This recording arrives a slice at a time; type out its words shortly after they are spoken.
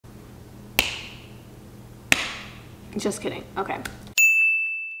Just kidding. Okay.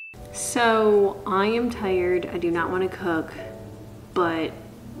 So I am tired. I do not want to cook, but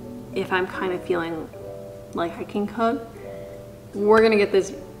if I'm kind of feeling like I can cook, we're gonna get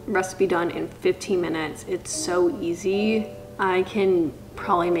this recipe done in 15 minutes. It's so easy. I can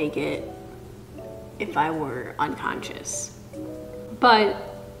probably make it if I were unconscious. But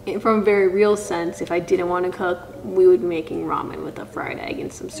from a very real sense, if I didn't want to cook, we would be making ramen with a fried egg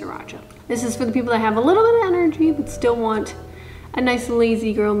and some sriracha. This is for the people that have a little bit of energy but still want a nice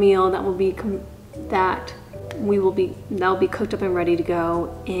lazy girl meal that will be that'll be cooked up and ready to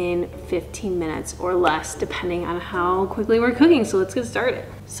go in 15 minutes or less, depending on how quickly we're cooking. So let's get started.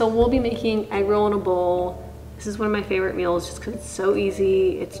 So we'll be making egg roll in a bowl. This is one of my favorite meals just because it's so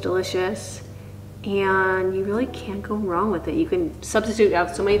easy, it's delicious, and you really can't go wrong with it. You can substitute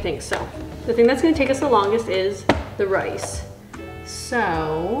out so many things. So the thing that's gonna take us the longest is the rice.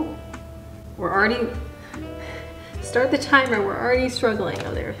 So we're already, start the timer, we're already struggling.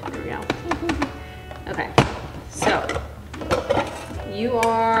 Oh, there we go. Okay, so you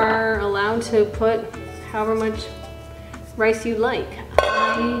are allowed to put however much rice you like.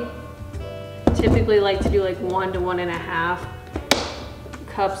 I typically like to do like 1 to 1.5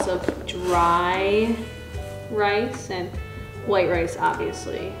 cups of dry rice and white rice,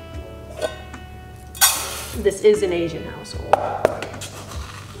 obviously. This is an Asian household.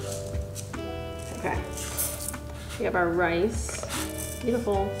 Okay, we have our rice,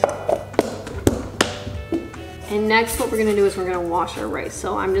 beautiful. And next what we're gonna do is we're gonna wash our rice.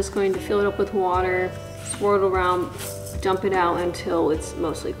 So I'm just going to fill it up with water, swirl it around, dump it out until it's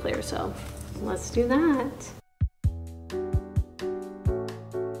mostly clear. So let's do that.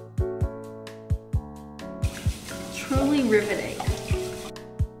 Truly riveting.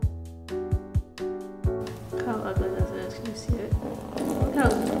 Look how ugly this is, can you see it? Look how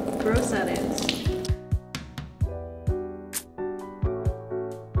gross that is.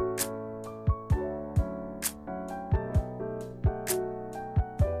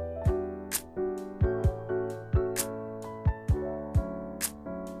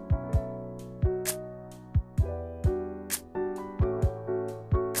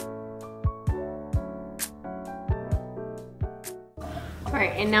 All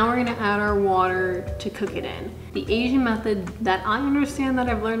right, and now we're gonna add our water to cook it in. The Asian method that I understand that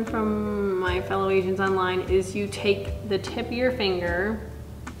I've learned from my fellow Asians online is you take the tip of your finger,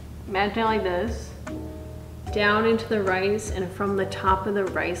 imagine it like this, down into the rice, and from the top of the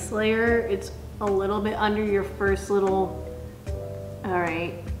rice layer, it's a little bit under your first little, all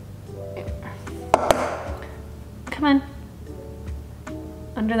right. Come on.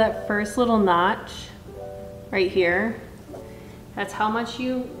 Under that first little notch, right here. That's how much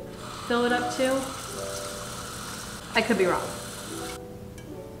you fill it up to. I could be wrong.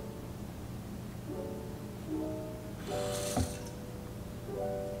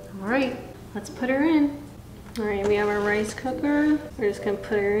 All right, let's put her in. All right, we have our rice cooker. We're just gonna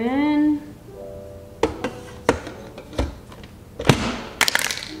put her in.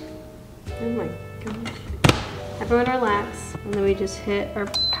 Oh my gosh. Everyone relax. And then we just hit our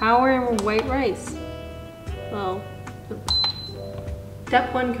power and we're white rice. Well,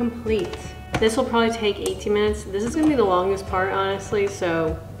 step 1 complete. This will probably take 18 minutes. This is gonna be the longest part, honestly,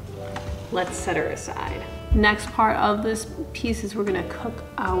 so let's set her aside. Next part of this piece is we're gonna cook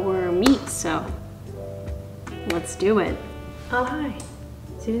our meat, so let's do it. Oh, hi.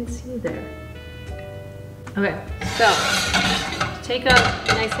 Didn't see you there. Okay, so take a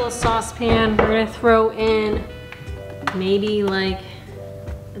nice little saucepan. We're gonna throw in maybe like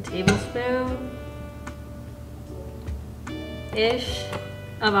a tablespoon-ish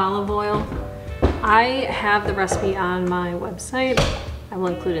of olive oil. I have the recipe on my website. I will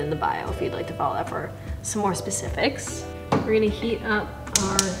include it in the bio if you'd like to follow that for some more specifics. We're gonna heat up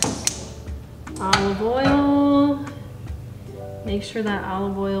our olive oil. Make sure that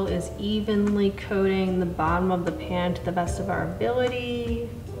olive oil is evenly coating the bottom of the pan to the best of our ability.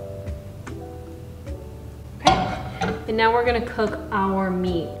 Okay, and now we're gonna cook our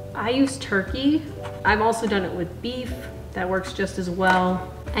meat. I use turkey. I've also done it with beef. That works just as well.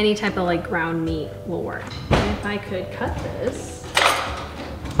 Any type of like ground meat will work. And if I could cut this.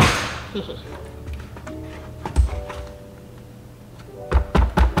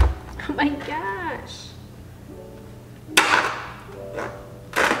 Oh my gosh.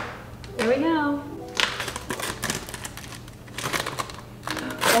 There we go.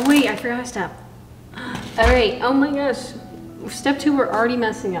 Oh wait, I forgot a step. All right, oh my gosh. Step 2, we're already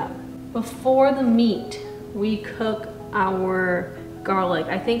messing up. Before the meat, we cook our garlic.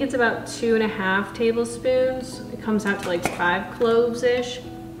 I think it's about 2.5 tablespoons. It comes out to like 5 cloves-ish.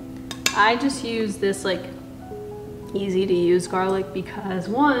 I just use this like easy to use garlic because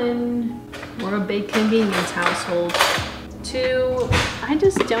 1, we're a big convenience household. 2, I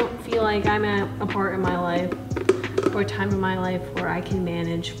just don't feel like I'm at a part in my life or time in my life where I can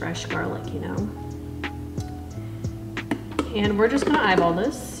manage fresh garlic, you know? And we're just gonna eyeball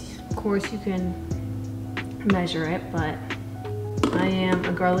this. Of course you can measure it, but I am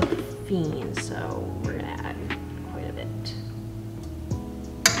a garlic fiend, so we're gonna add quite a bit.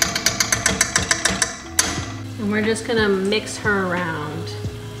 And we're just gonna mix her around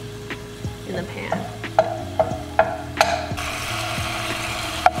in the pan.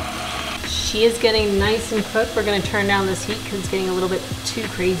 She is getting nice and cooked. We're gonna turn down this heat because it's getting a little bit too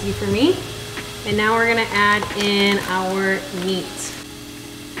crazy for me. And now we're gonna add in our meat.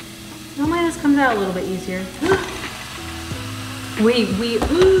 Normally this comes out a little bit easier.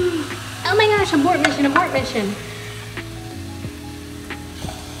 Oh my gosh, abort mission, abort mission.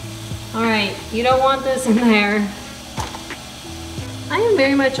 All right, you don't want this in there. I am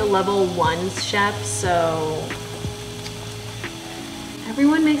very much a level 1 chef, so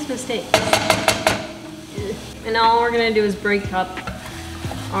everyone makes mistakes. And all we're gonna do is break up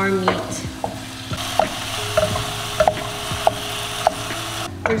our meat.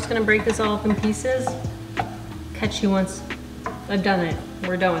 We're just gonna break this all up in pieces. Catch you once I've done it.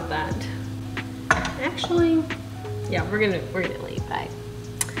 We're done with that. Actually, yeah, we're gonna leave.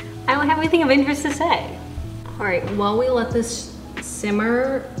 I don't have anything of interest to say. All right, while we let this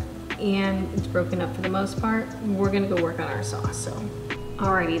simmer and it's broken up for the most part, we're gonna go work on our sauce. So,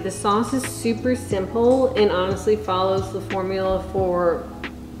 alrighty, the sauce is super simple and honestly follows the formula for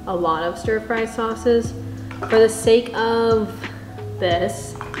a lot of stir-fry sauces. For the sake of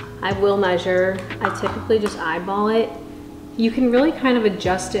this, I will measure. I typically just eyeball it. You can really kind of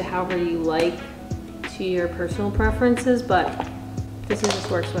adjust it however you like to your personal preferences, but this just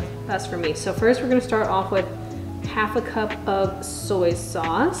works best for me. So first we're gonna start off with half a cup of soy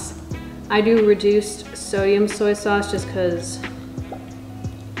sauce. I do reduced sodium soy sauce just because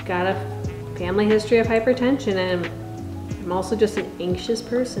got a family history of hypertension and I'm also just an anxious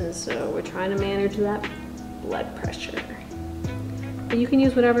person, so we're trying to manage that blood pressure. But you can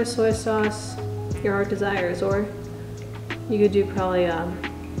use whatever soy sauce your heart desires, or you could do probably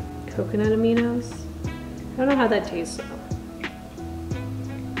coconut aminos. I don't know how that tastes though.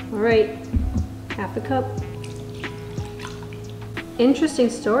 All right, half a cup. Interesting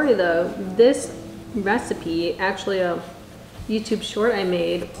story though, this recipe, actually a YouTube short I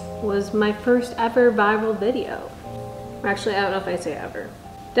made, was my first ever viral video. Actually, I don't know if I say ever.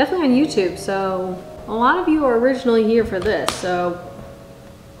 Definitely on YouTube, so a lot of you are originally here for this, so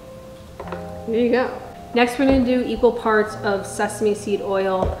here you go. Next we're gonna do equal parts of sesame seed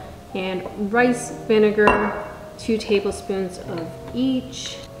oil and rice vinegar, 2 tablespoons of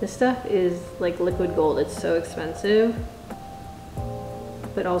each. This stuff is like liquid gold. It's so expensive,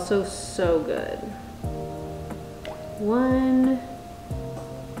 but also so good. 1,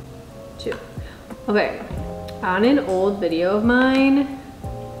 2. Okay, on an old video of mine,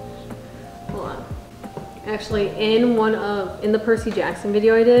 hold on. Actually, in the Percy Jackson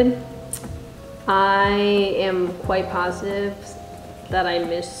video I did, I am quite positive that I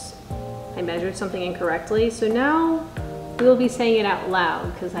measured something incorrectly. So now we will be saying it out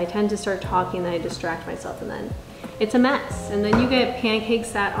loud because I tend to start talking and I distract myself and then it's a mess. And then you get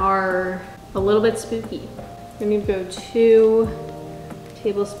pancakes that are a little bit spooky. We're gonna go 2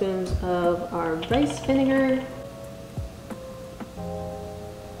 tablespoons of our rice vinegar.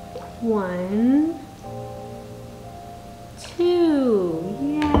 1, 2,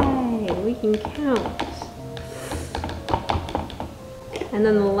 yay, we can count. And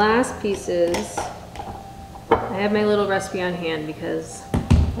then the last pieces, I have my little recipe on hand because,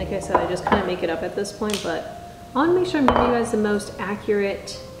 like I said, I just kind of make it up at this point, but I want to make sure I'm giving you guys the most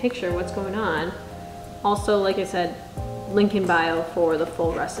accurate picture of what's going on. Also, like I said, link in bio for the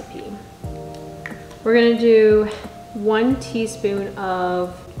full recipe. We're gonna do 1 teaspoon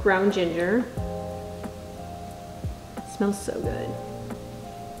of ground ginger. It smells so good.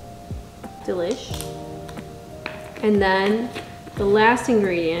 Delish. And then the last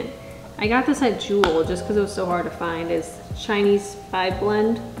ingredient, I got this at Jewel just because it was so hard to find, is Chinese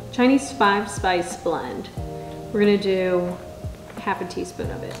 5 spice blend. We're gonna do half a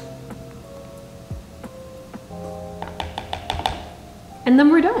teaspoon of it. And then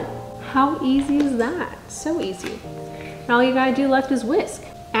we're done. How easy is that? So easy. And all you gotta do left is whisk.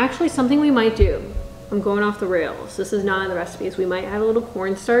 Actually, something we might do, I'm going off the rails, this is not in the recipes, we might add a little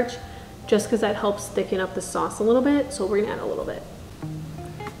cornstarch just because that helps thicken up the sauce a little bit, so we're gonna add a little bit.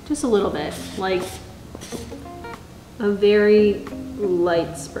 Just a little bit, like a very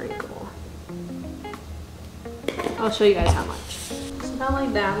light sprinkle. I'll show you guys how much. It's about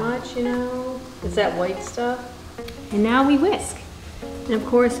like that much, you know? It's that white stuff. And now we whisk. And of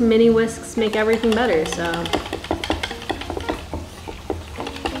course, mini whisks make everything better, so.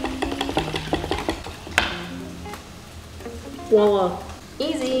 Voila.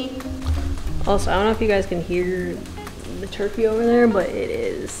 Easy. Also, I don't know if you guys can hear the turkey over there, but it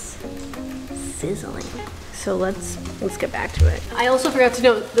is sizzling. So let's get back to it. I also forgot to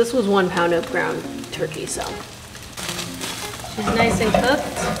note, this was 1 pound of ground turkey, so. She's nice and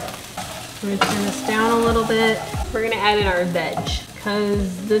cooked. We're gonna turn this down a little bit. We're gonna add in our veg,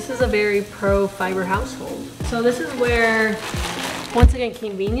 because this is a very pro-fiber household. So this is where, once again,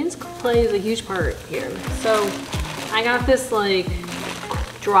 convenience plays a huge part here. So I got this like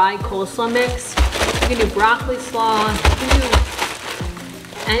dry coleslaw mix. You can do broccoli slaw, you can do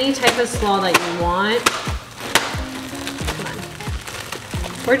any type of slaw that you want. Come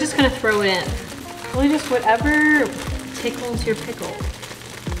on. We're just gonna throw it in. Really just whatever tickles your pickle.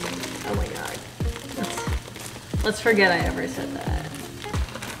 Oh my God. Let's forget I ever said that.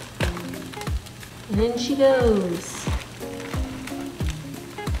 And in she goes.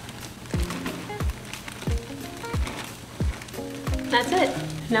 That's it.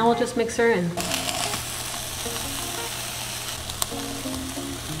 Now we'll just mix her in.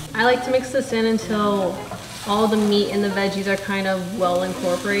 I like to mix this in until all the meat and the veggies are kind of well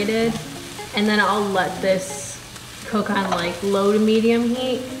incorporated. And then I'll let this cook on like low to medium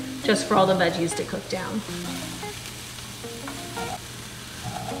heat just for all the veggies to cook down.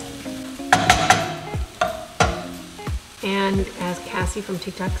 And as Cassie from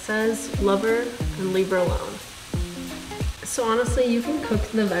TikTok says, love her and leave her alone. So honestly, you can cook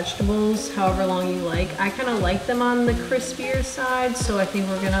the vegetables however long you like. I kind of like them on the crispier side, so I think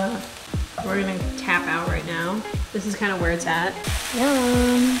we're gonna tap out right now. This is kind of where it's at.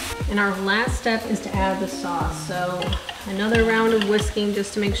 Yum. And our last step is to add the sauce. So another round of whisking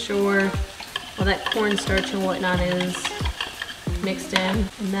just to make sure all that cornstarch and whatnot is mixed in.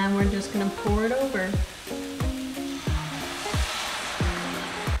 And then we're just gonna pour it over.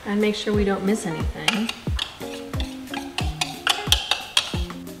 And make sure we don't miss anything.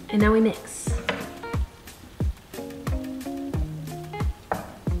 And now we mix.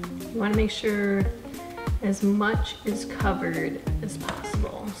 You wanna make sure as much is covered as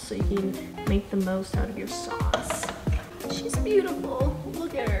possible so you can make the most out of your sauce. She's beautiful,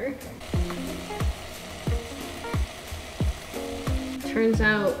 look at her. Turns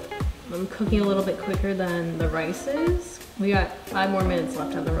out I'm cooking a little bit quicker than the rice is. We got 5 more minutes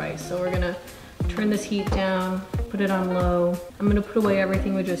left on the rice, so we're gonna turn this heat down, put it on low. I'm gonna put away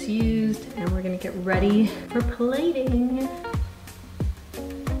everything we just used and we're gonna get ready for plating.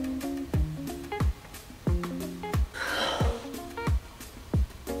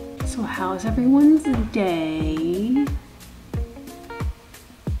 So how's everyone's day?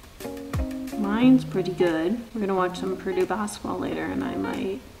 Mine's pretty good. We're gonna watch some Purdue basketball later and I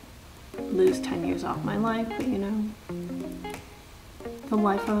might lose 10 years off my life, but you know, the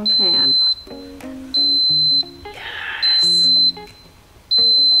life of a fan. Yes.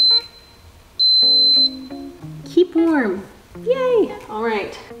 Keep warm. Yay. All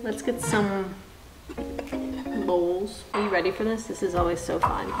right, let's get some bowls. Are you ready for this? This is always so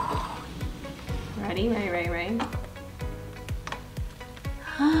fun. Ready? Ready.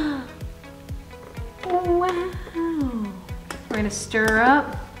 Oh, wow. We're gonna stir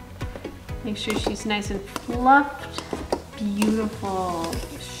up. Make sure she's nice and fluffed. Beautiful.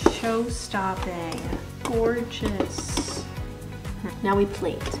 Show-stopping. Gorgeous. Now we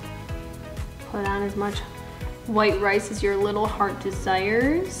plate. Put on as much white rice as your little heart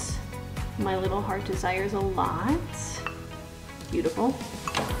desires. My little heart desires a lot. Beautiful.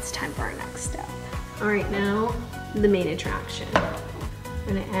 It's time for our next step. All right, now the main attraction. I'm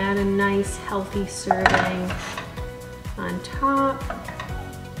gonna add a nice healthy serving on top.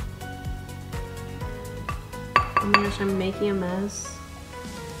 Oh my gosh, I'm making a mess.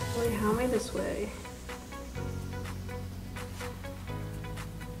 Wait, how am I this way?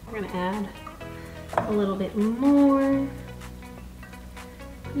 We're gonna add a little bit more.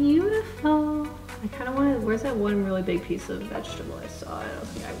 Beautiful. I kind of want to, where's that one really big piece of vegetable I saw? I don't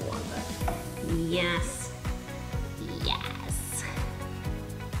think I want that. Yes. Yes.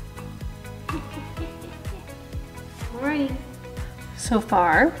 Alrighty. So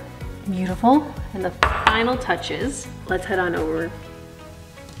far, beautiful. And the final touches. Let's head on over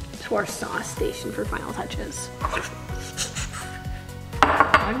to our sauce station for final touches.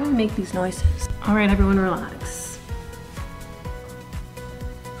 Why do we make these noises? All right, everyone relax.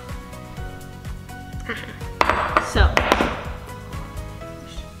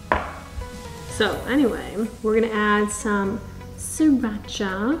 So anyway, we're gonna add some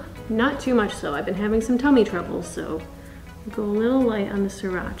sriracha. Not too much though. I've been having some tummy trouble, so go a little light on the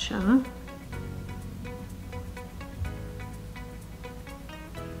sriracha.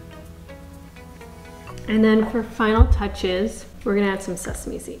 And then for final touches, we're gonna add some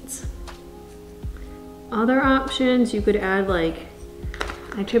sesame seeds. Other options, you could add like,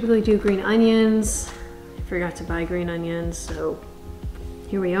 I typically do green onions. I forgot to buy green onions, so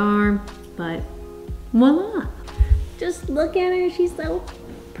here we are, but voila. Just look at her, she's so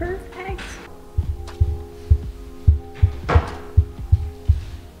perfect.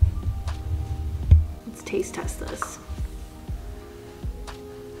 Let's taste test this.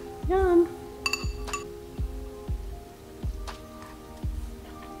 Yum.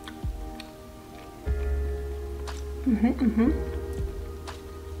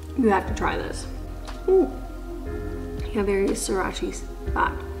 You have to try this. Ooh. You have very sriracha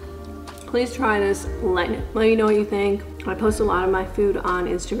spot. Please try this. Let me know what you think. I post a lot of my food on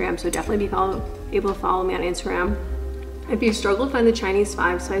Instagram, so definitely be able to follow me on Instagram. If you struggle to find the Chinese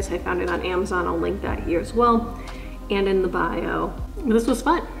 5 slice, I found it on Amazon. I'll link that here as well and in the bio. This was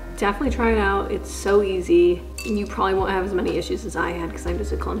fun. Definitely try it out. It's so easy. You probably won't have as many issues as I had because I'm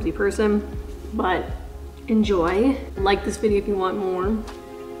just a clumsy person, but enjoy. Like this video if you want more.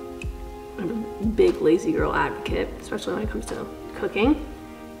 I'm a big lazy girl advocate, especially when it comes to cooking.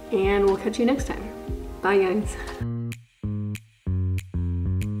 And we'll catch you next time. Bye guys.